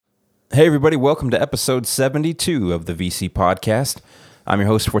Hey, everybody. Welcome to episode 72 of the VC Podcast. I'm your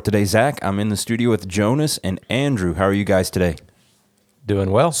host for today, Zach. I'm in the studio with Jonas and Andrew. How are you guys today?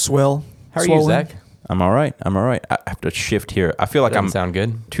 Doing well. Swell. How are you, Zach? I'm all right. I have to shift here. I feel like I'm sound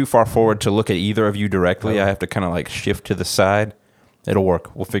good. too far forward to look at either of you directly. I have to kind of like shift to the side. It'll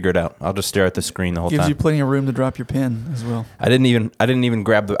work. We'll figure it out. I'll just stare at the screen the whole Gives time. you plenty of room to drop your pen as well. I didn't even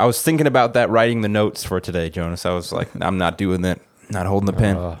grab the... I was thinking about that writing the notes for today, Jonas. I was like, I'm not doing that. Not holding the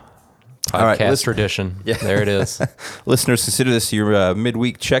pen. Podcast tradition. Yeah. There it is. Listeners, consider this your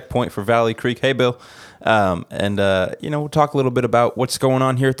midweek checkpoint for Valley Creek. Hey, Bill. We'll talk a little bit about what's going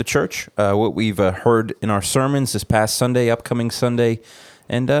on here at the church, what we've heard in our sermons this past Sunday, upcoming Sunday,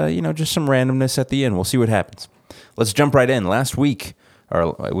 and, just some randomness at the end. We'll see what happens. Let's jump right in. Last week,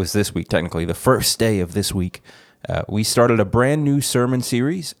 or it was this week technically, the first day of this week, we started a brand new sermon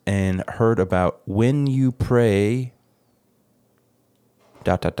series and heard about when you pray... ...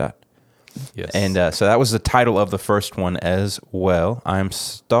 Yes. And so that was the title of the first one as well. I'm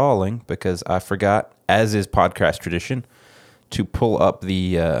stalling because I forgot, as is podcast tradition, to pull up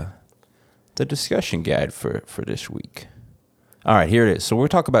the discussion guide for this week. All right, here it is. So we'll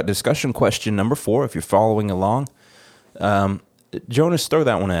talk about discussion question number 4, if you're following along. Jonas, throw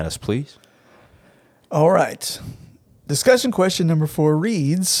that one at us, please. All right. Discussion question number 4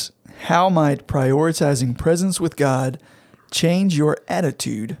 reads, how might prioritizing presence with God change your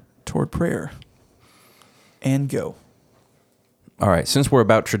attitude toward prayer? And go. All right, since we're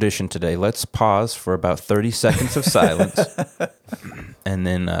about tradition today, let's pause for about 30 seconds of silence and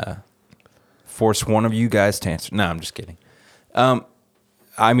then force one of you guys to answer. No, I'm just kidding. That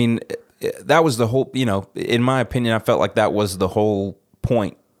was the whole, in my opinion, I felt like that was the whole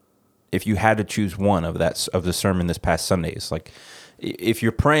point. If you had to choose one of the sermon this past Sunday, it's like, if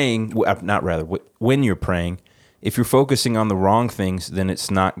you're praying, when you're praying, if you're focusing on the wrong things, then it's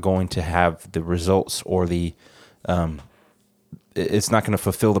not going to have the results or it's not going to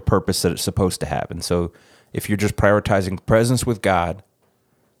fulfill the purpose that it's supposed to have. And so if you're just prioritizing presence with God,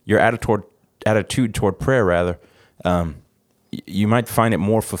 your attitude toward prayer, you might find it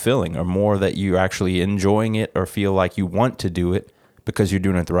more fulfilling, or more that you're actually enjoying it or feel like you want to do it because you're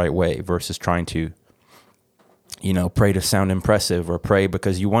doing it the right way, versus trying to pray to sound impressive, or pray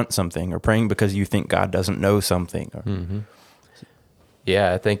because you want something, or praying because you think God doesn't know something. Mm-hmm.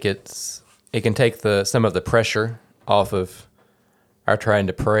 Yeah, I think it can take some of the pressure off of our trying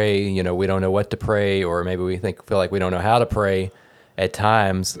to pray. We don't know what to pray, or maybe we feel like we don't know how to pray at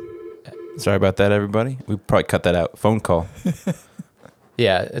times. Sorry about that, everybody. We probably cut that out. Phone call.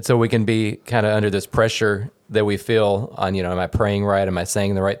 Yeah, and so we can be kind of under this pressure that we feel on, am I praying right? Am I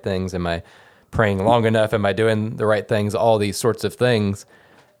saying the right things? Am I praying long enough? Am I doing the right things? All these sorts of things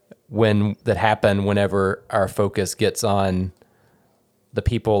that happen whenever our focus gets on the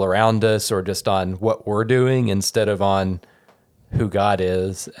people around us, or just on what we're doing, instead of on who God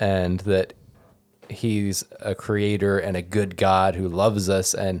is, and that He's a creator and a good God who loves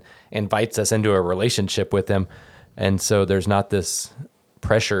us and invites us into a relationship with Him. And so there's not this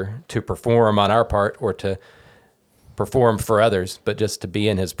pressure to perform on our part, or to perform for others, but just to be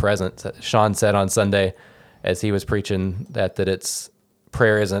in His presence. Sean said on Sunday, as he was preaching, that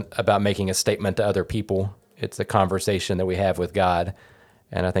prayer isn't about making a statement to other people. It's a conversation that we have with God.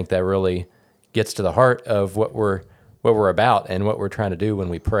 And I think that really gets to the heart of what we're about, and what we're trying to do when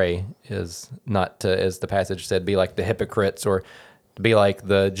we pray is not to, as the passage said, be like the hypocrites, or be like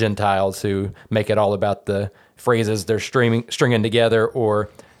the Gentiles who make it all about the phrases they're stringing together, or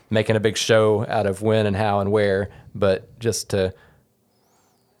making a big show out of when and how and where, but just to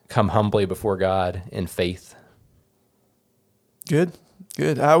come humbly before God in faith. Good.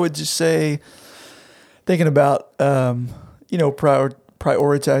 I would just say, thinking about,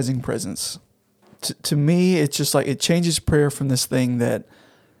 prioritizing presence. To me, it's just like, it changes prayer from this thing that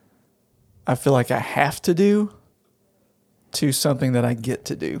I feel like I have to do to something that I get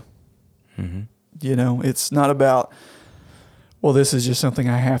to do. Mm-hmm. It's not about, well, this is just something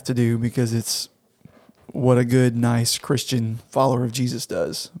I have to do because it's what a good, nice Christian follower of Jesus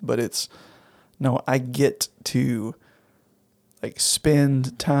does. But it's, no, I get to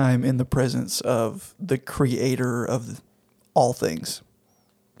spend time in the presence of the creator of all things.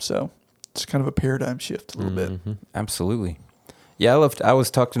 So it's kind of a paradigm shift a little bit. Absolutely. Yeah, I was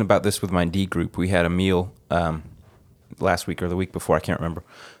talking about this with my D group. We had a meal last week or the week before, I can't remember.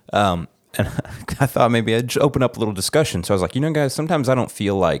 And I thought maybe I'd just open up a little discussion. So I was like, guys, sometimes I don't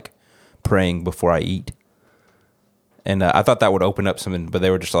feel like praying before I eat. And I thought that would open up something, but they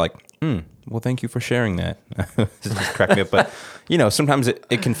were just like, well, thank you for sharing that. It just cracked me up. But, sometimes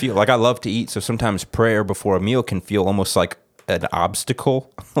it can feel like I love to eat. So sometimes prayer before a meal can feel almost like an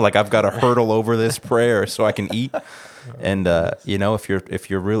obstacle. Like I've got to hurdle over this prayer so I can eat. And if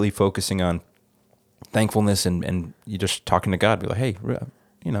you're really focusing on thankfulness and you're just talking to God, be like, hey,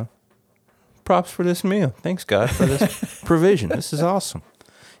 props for this meal. Thanks, God, for this provision. This is awesome.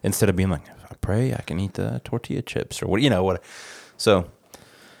 Instead of being like, if I pray, I can eat the tortilla chips or what. So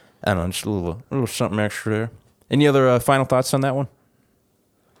I don't know, just a little something extra there. Any other final thoughts on that one?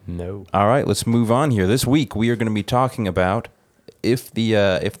 No. All right, let's move on here. This week we are going to be talking about if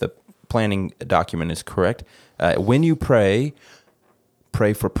the planning document is correct. When you pray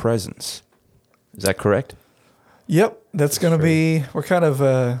for presence. Is that correct? Yep, that's going to be. We're kind of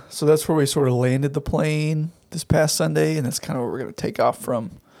so that's where we sort of landed the plane this past Sunday, and that's kind of where we're going to take off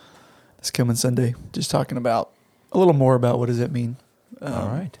from this coming Sunday. Just talking about a little more about what does it mean. All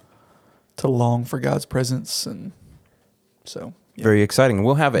right. To long for God's presence, and so. Yeah. Very exciting.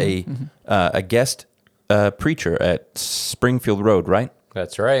 We'll have a guest preacher at Springfield Road, right?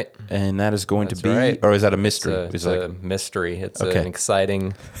 That's right. And that is going That's to be, right. or is that a mystery? It's a mystery. It's Okay. an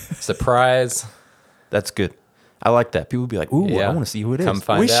exciting surprise. That's good. I like that. People will be like, ooh, I want to see who it is. Come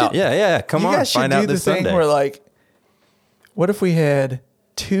find out. Yeah. Come on, you guys find should out do this the thing Sunday. where, like, what if we had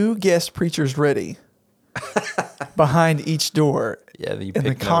 2 guest preachers ready behind each door? Yeah, you and the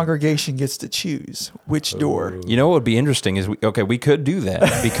pick them. congregation gets to choose which door. You know what would be interesting is we could do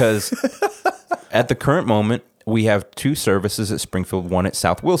that because at the current moment we have 2 services at Springfield, 1 at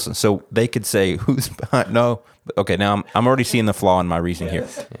South Wilson, so they could say who's behind. No, okay. Now I'm already seeing the flaw in my reasoning here.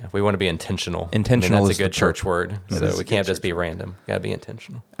 Yeah, we want to be intentional. Intentional that's is a good the church word. That So is we a can't good just be random. Got to be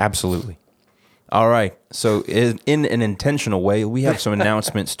intentional. Absolutely. All right. So in an intentional way, we have some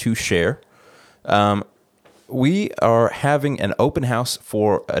announcements to share. We are having an open house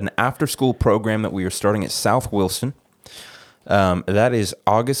for an after-school program that we are starting at South Wilson. That is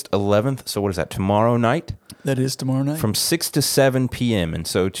August 11th. So what is that, tomorrow night? That is tomorrow night. From 6 to 7 p.m. And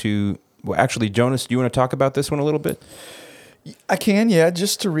so actually, Jonas, do you want to talk about this one a little bit? I can, yeah.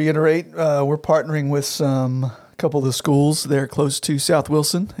 Just to reiterate, we're partnering with a couple of the schools there close to South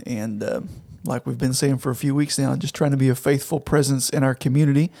Wilson. And like we've been saying for a few weeks now, just trying to be a faithful presence in our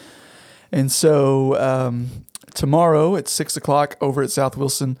community. And so tomorrow at 6 o'clock over at South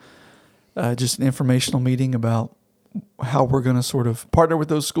Wilson, just an informational meeting about how we're going to sort of partner with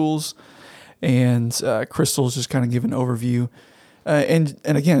those schools. And Crystal's just kind of give an overview. And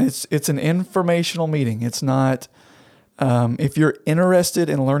again, it's an informational meeting. It's not, if you're interested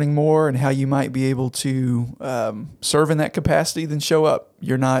in learning more and how you might be able to serve in that capacity, then show up.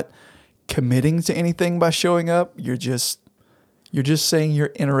 You're not committing to anything by showing up. You're just saying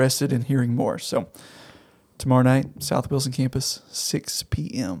you're interested in hearing more. So tomorrow night, South Wilson campus, 6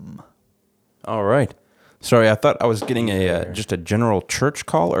 p.m. All right. Sorry, I thought I was getting just a general church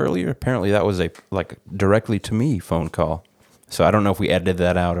call earlier. Apparently that was a directly to me phone call. So I don't know if we edited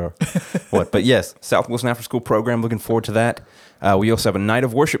that out or what. But yes, South Wilson After School Program, looking forward to that. We also have a night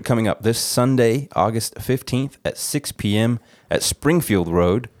of worship coming up this Sunday, August 15th at 6 p.m. at Springfield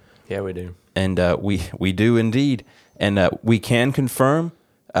Road. Yeah, we do. And we do indeed. And we can confirm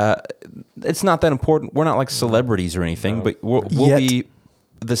it's not that important. We're not like celebrities or anything, but we'll be...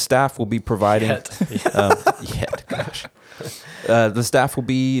 The staff will be providing. Gosh. The staff will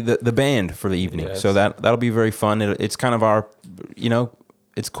be the band for the evening, Yes. so that'll be very fun. It's kind of our,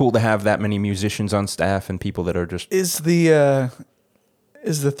 it's cool to have that many musicians on staff and people that are just. Is the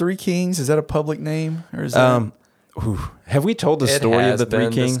Three Kings? Is that a public name or is that? Have we told the story of the Three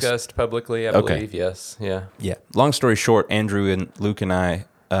Kings? It has been discussed publicly, I believe. Yes. Yeah. Yeah. Long story short, Andrew and Luke and I,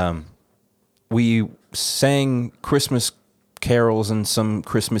 we sang Christmas carols and some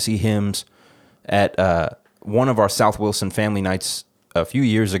Christmassy hymns at one of our South Wilson family nights a few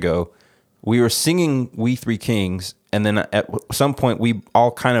years ago. We were singing We Three Kings, and then at some point we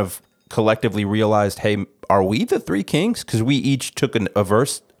all kind of collectively realized, hey, are we the Three Kings? Because we each took a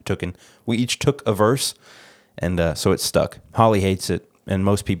verse, and so it stuck. Holly hates it, and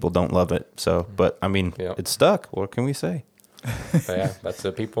most people don't love it. So, but I mean, It stuck. What can we say? But yeah, that's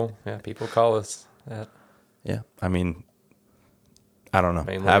what people call us that. Yeah, I mean, I don't know.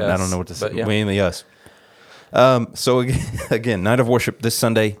 Mainly I us, don't know what to say. but yeah. Mainly us. So again, night of worship this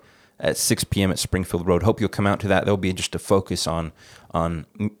Sunday at 6 p.m. at Springfield Road. Hope you'll come out to that. There'll be just a focus on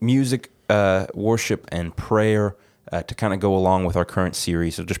music, worship, and prayer to kind of go along with our current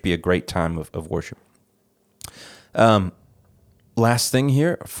series. It'll just be a great time of worship. Last thing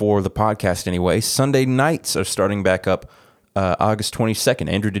here for the podcast anyway, Sunday nights are starting back up August 22nd.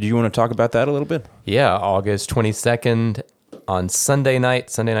 Andrew, did you want to talk about that a little bit? Yeah, August 22nd on Sunday night.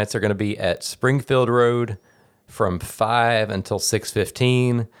 Sunday nights are going to be at Springfield Road from 5 until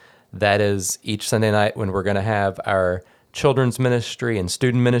 6:15. That is each Sunday night when we're going to have our children's ministry and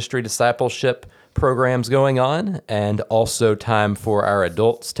student ministry discipleship programs going on, and also time for our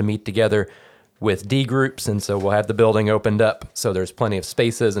adults to meet together with D groups. And so we'll have the building opened up, so there's plenty of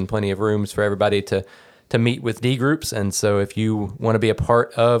spaces and plenty of rooms for everybody to meet with D groups. And so if you want to be a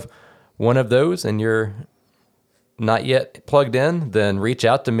part of one of those and you're not yet plugged in, then reach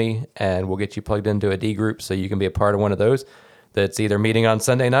out to me and we'll get you plugged into a D group so you can be a part of one of those that's either meeting on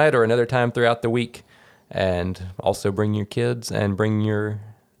Sunday night or another time throughout the week. And also bring your kids and bring your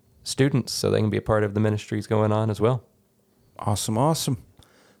students so they can be a part of the ministries going on as well. Awesome.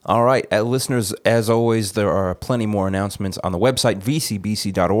 All right, listeners, as always, there are plenty more announcements on the website,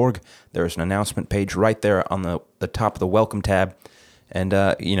 vcbc.org. There's an announcement page right there on the top of the welcome tab. And,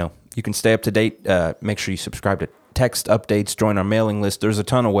 you can stay up to date. Make sure you subscribe to text updates, join our mailing list. There's a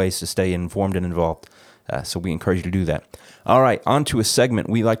ton of ways to stay informed and involved. So we encourage you to do that. All right, on to a segment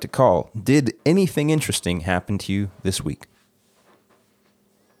we like to call, Did Anything Interesting Happen to You This Week?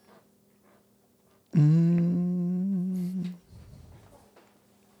 I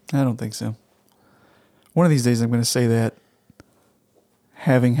don't think so. One of these days I'm going to say that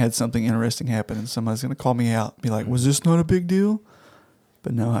having had something interesting happen and somebody's going to call me out and be like, was this not a big deal?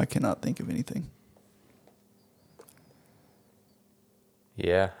 But no, I cannot think of anything.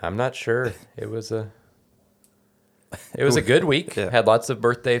 Yeah, I'm not sure. It was a good week. Yeah. Had lots of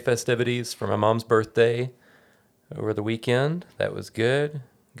birthday festivities for my mom's birthday over the weekend. That was good.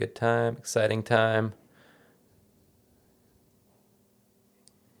 Good time, exciting time.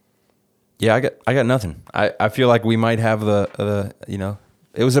 Yeah, I got nothing. I feel like we might have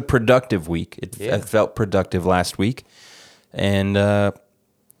it was a productive week. It felt productive last week. And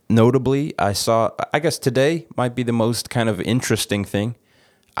notably, I guess today might be the most kind of interesting thing.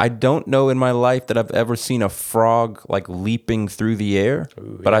 I don't know in my life that I've ever seen a frog like leaping through the air,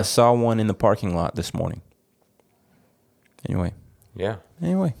 but I saw one in the parking lot this morning. Anyway. There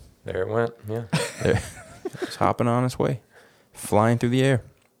it went. Yeah. It's hopping on its way, flying through the air.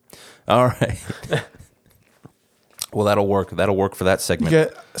 All right. Well, that'll work. That'll work for that segment. Yeah,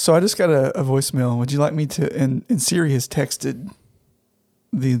 so I just got a voicemail. Would you like me to? And Siri has texted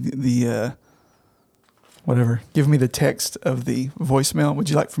the whatever. Give me the text of the voicemail. Would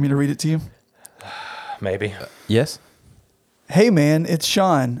you like for me to read it to you? Maybe. Yes. Hey man, it's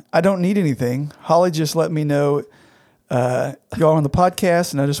Sean. I don't need anything. Holly just let me know y'all on the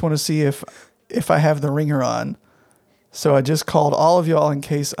podcast, and I just want to see if I have the ringer on. So I just called all of y'all in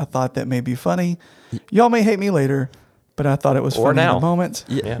case I thought that may be funny. Y'all may hate me later, but I thought it was funny in the moment.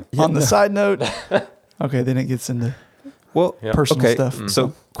 Yeah. On the side note, okay, then it gets into personal stuff. Mm-hmm.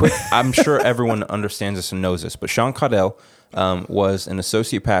 So quick, I'm sure everyone understands this and knows this, but Sean Caudell was an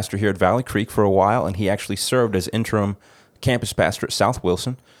associate pastor here at Valley Creek for a while, and he actually served as interim campus pastor at South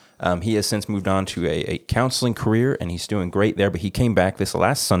Wilson. He has since moved on to a counseling career, and he's doing great there, but he came back this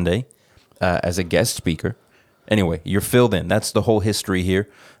last Sunday as a guest speaker. Anyway, you're filled in. That's the whole history here.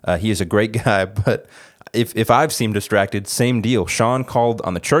 He is a great guy, but if I've seemed distracted, same deal. Sean called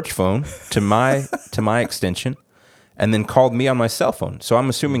on the church phone to my extension, and then called me on my cell phone. So I'm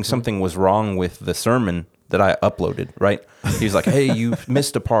assuming something was wrong with the sermon that I uploaded, right? He's like, "Hey, you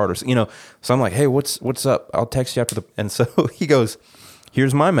missed a part," or So I'm like, "Hey, what's up? I'll text you after the." And so he goes,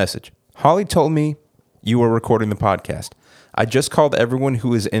 "Here's my message. Holly told me you were recording the podcast. I just called everyone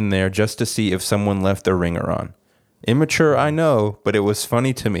who is in there just to see if someone left their ringer on. Immature, I know, but it was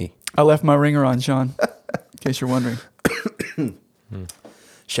funny to me." I left my ringer on, Sean, in case you're wondering.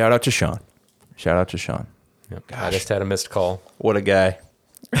 Shout out to Sean. Yep. I just had a missed call. What a guy.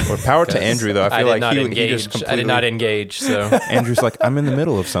 Or power to Andrew, though. I feel like he just completely... I did not engage, so... Andrew's like, I'm in the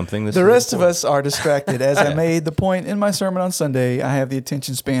middle of something. The rest of us are distracted. As I made the point in my sermon on Sunday, I have the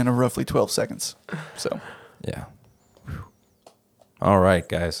attention span of roughly 12 seconds. So, yeah. All right,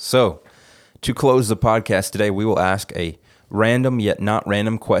 guys. So, to close the podcast today, we will ask a random yet not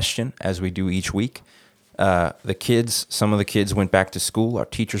random question, as we do each week. Some of the kids went back to school. Our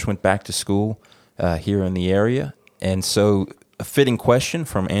teachers went back to school here in the area. And so a fitting question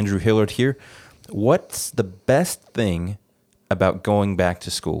from Andrew Hillard here. What's the best thing about going back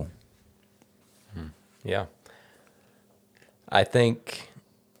to school? Yeah. I think,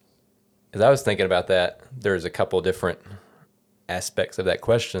 as I was thinking about that, there's a couple different aspects of that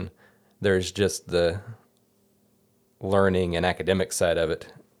question. There's just the learning and academic side of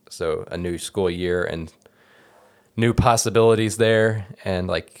it. So a new school year and new possibilities there, and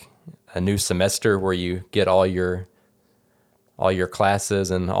like a new semester where you get all your classes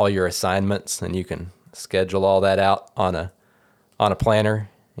and all your assignments, and you can schedule all that out on a planner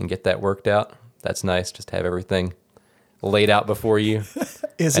and get that worked out. That's nice, just to have everything laid out before you.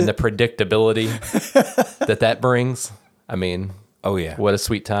 The predictability that brings. I mean, Oh yeah. what a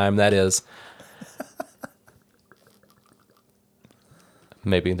sweet time that is.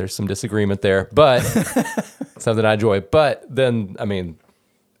 Maybe there's some disagreement there, but something I enjoy. But then, I mean,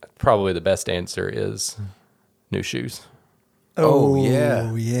 probably the best answer is new shoes. Oh,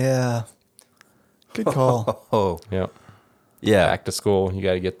 yeah. yeah. Good call. Oh Yep. yeah. Back to school, you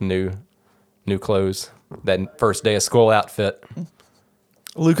got to get the new clothes. That first day of school outfit.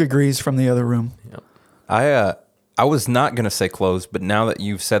 Luke agrees from the other room. Yep. I was not gonna say clothes, but now that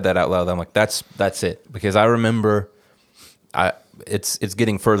you've said that out loud, I'm like, that's it. Because I remember, it's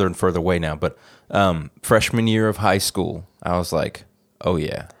getting further and further away now. But freshman year of high school, I was like, oh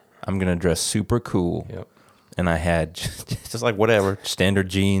yeah, I'm gonna dress super cool. Yep. And I had just like whatever standard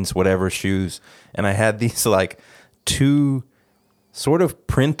jeans, whatever shoes, and I had these like two sort of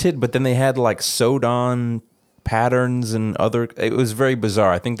printed, but then they had like sewed on patterns and other. It was very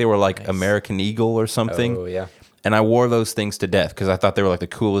bizarre. I think they were like Nice. American Eagle or something. Oh, yeah. And I wore those things to death because I thought they were like the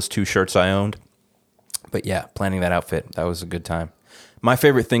coolest two shirts I owned. But yeah, planning that outfit, that was a good time. My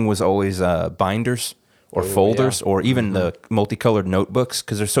favorite thing was always binders or folders or even the multicolored notebooks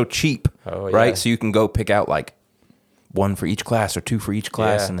because they're so cheap, Oh, right? yeah. So you can go pick out like one for each class or two for each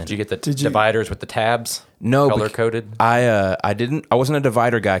class. Yeah. And then Did you get the Did you- dividers with the tabs? No, Color coded? I didn't. I wasn't a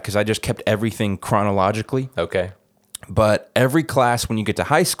divider guy because I just kept everything chronologically. Okay. But every class when you get to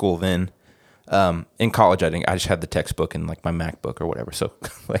high school, then in college, I just had the textbook and like my MacBook or whatever. So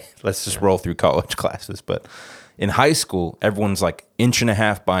let's just roll through college classes. But in high school, everyone's like 1.5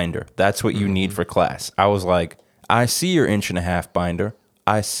 inch binder. That's what you need for class. I was like, I see your 1.5 inch binder.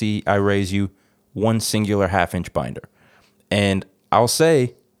 I raise you one singular 1/2 inch binder. And I'll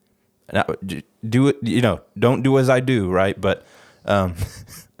say, now, do it, don't do as I do, right? But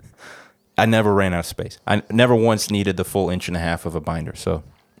I never ran out of space. I never once needed the full 1.5 inch of a binder. So,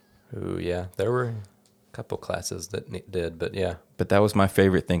 Ooh, yeah. There were a couple classes that did, but yeah. but that was my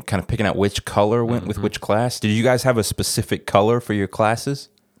favorite thing, kind of picking out which color went with which class. Did you guys have a specific color for your classes?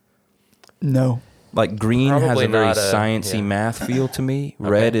 No. Like green has Probably a very not sciencey yeah. math feel to me.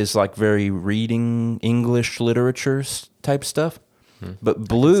 Red is like very reading English literature type stuff. But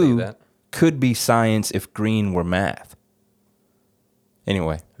blue that. could be science if green were math.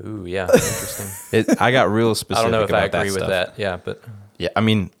 Anyway, Ooh, yeah. Interesting. I got real specific. I don't know if I about agree with stuff. that. Yeah, but Yeah, I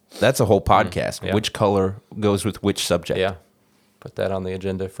mean that's a whole podcast. yeah. Which color goes with which subject? yeah. Put that on the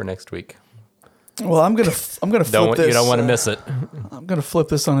agenda for next week. Well, I'm gonna flip this. You don't want to miss it. I'm gonna flip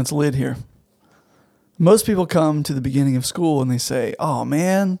this on its lid here. Most people come to the beginning of school and they say, "Oh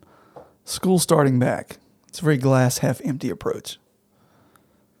man, school's starting back." It's a very glass half empty approach.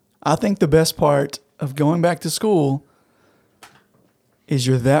 I think the best part of going back to school is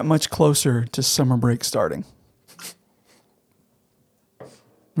you're that much closer to summer break starting.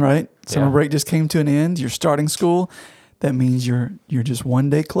 Right? Summer Yeah. break just came to an end. You're starting school. That means you're just one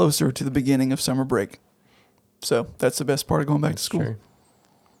day closer to the beginning of summer break. So that's the best part of going back to school. True.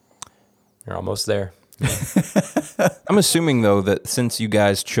 You're almost there. I'm assuming though that since you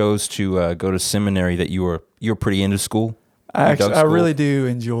guys chose to go to seminary, that you're pretty into school. I dug I school? really do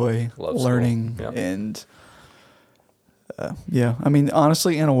enjoy Love school. learning Yep. and yeah. I mean,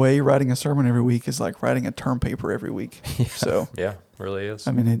 honestly, in a way, writing a sermon every week is like writing a term paper every week. So Yeah, really is.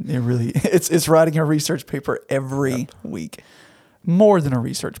 I mean, it really it's writing a research paper every week, more than a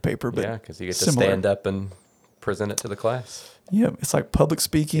research paper, but Yeah, because you get to similar. stand up and present it to the class. Yeah, it's like public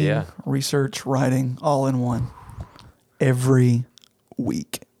speaking, Yeah. research, writing, all in one, every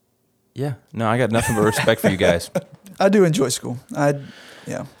week. Yeah. No, I got nothing but respect for you guys. I do enjoy school.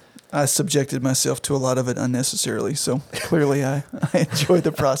 I subjected myself to a lot of it unnecessarily, so clearly I enjoy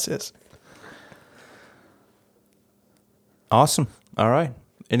the process. Awesome. All right.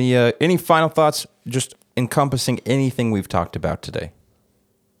 Any final thoughts? Just encompassing anything we've talked about today.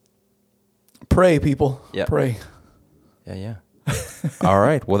 Pray, people. Yeah. Pray. Yeah. All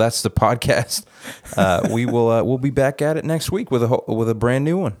right. Well, that's the podcast. We'll be back at it next week with a brand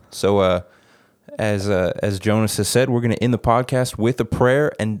new one. So as Jonas has said, we're going to end the podcast with a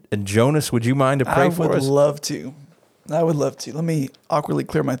prayer. And Jonas, would you mind to pray for us? I would love to. Let me awkwardly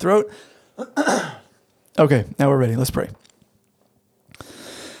clear my throat. Okay, now we're ready. Let's pray.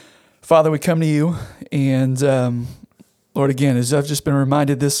 Father, we come to you, and Lord, again, as I've just been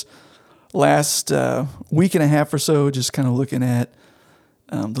reminded this last week and a half or so, just kind of looking at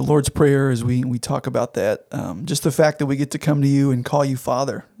the Lord's Prayer as we talk about that. Just the fact that we get to come to you and call you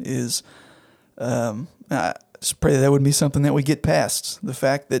Father is, I just pray that would be something that we get past. The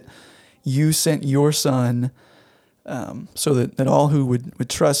fact that you sent your Son so that all who would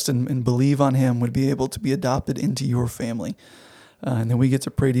trust and believe on him would be able to be adopted into your family. And then we get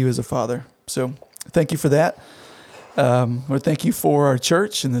to pray to you as a Father. So thank you for that. Lord, thank you for our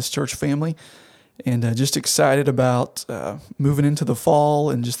church and this church family, and just excited about moving into the fall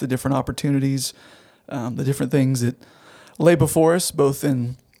and just the different opportunities, the different things that lay before us, both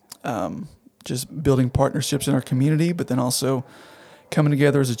in just building partnerships in our community, but then also coming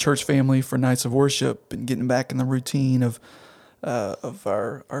together as a church family for nights of worship and getting back in the routine of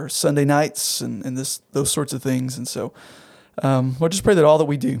our Sunday nights and those sorts of things. And so we'll just pray that all that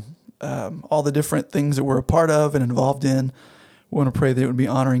we do, all the different things that we're a part of and involved in, we want to pray that it would be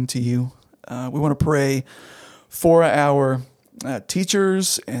honoring to you. We want to pray for our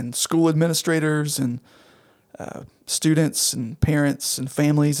teachers and school administrators and students and parents and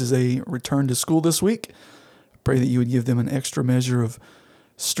families as they return to school this week. Pray that you would give them an extra measure of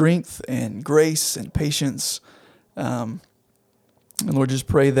strength and grace and patience. And Lord, just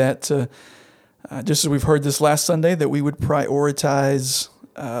pray that just as we've heard this last Sunday, that we would prioritize,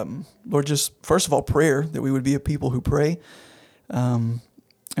 Lord, just first of all, prayer, that we would be a people who pray. And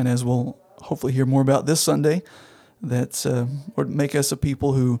as we'll hopefully hear more about this Sunday, that Lord, make us a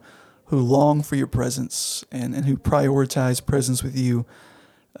people who long for your presence and who prioritize presence with you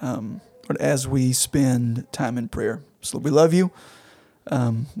as we spend time in prayer. So we love you.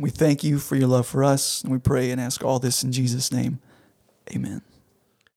 We thank you for your love for us, and we pray and ask all this in Jesus' name. Amen.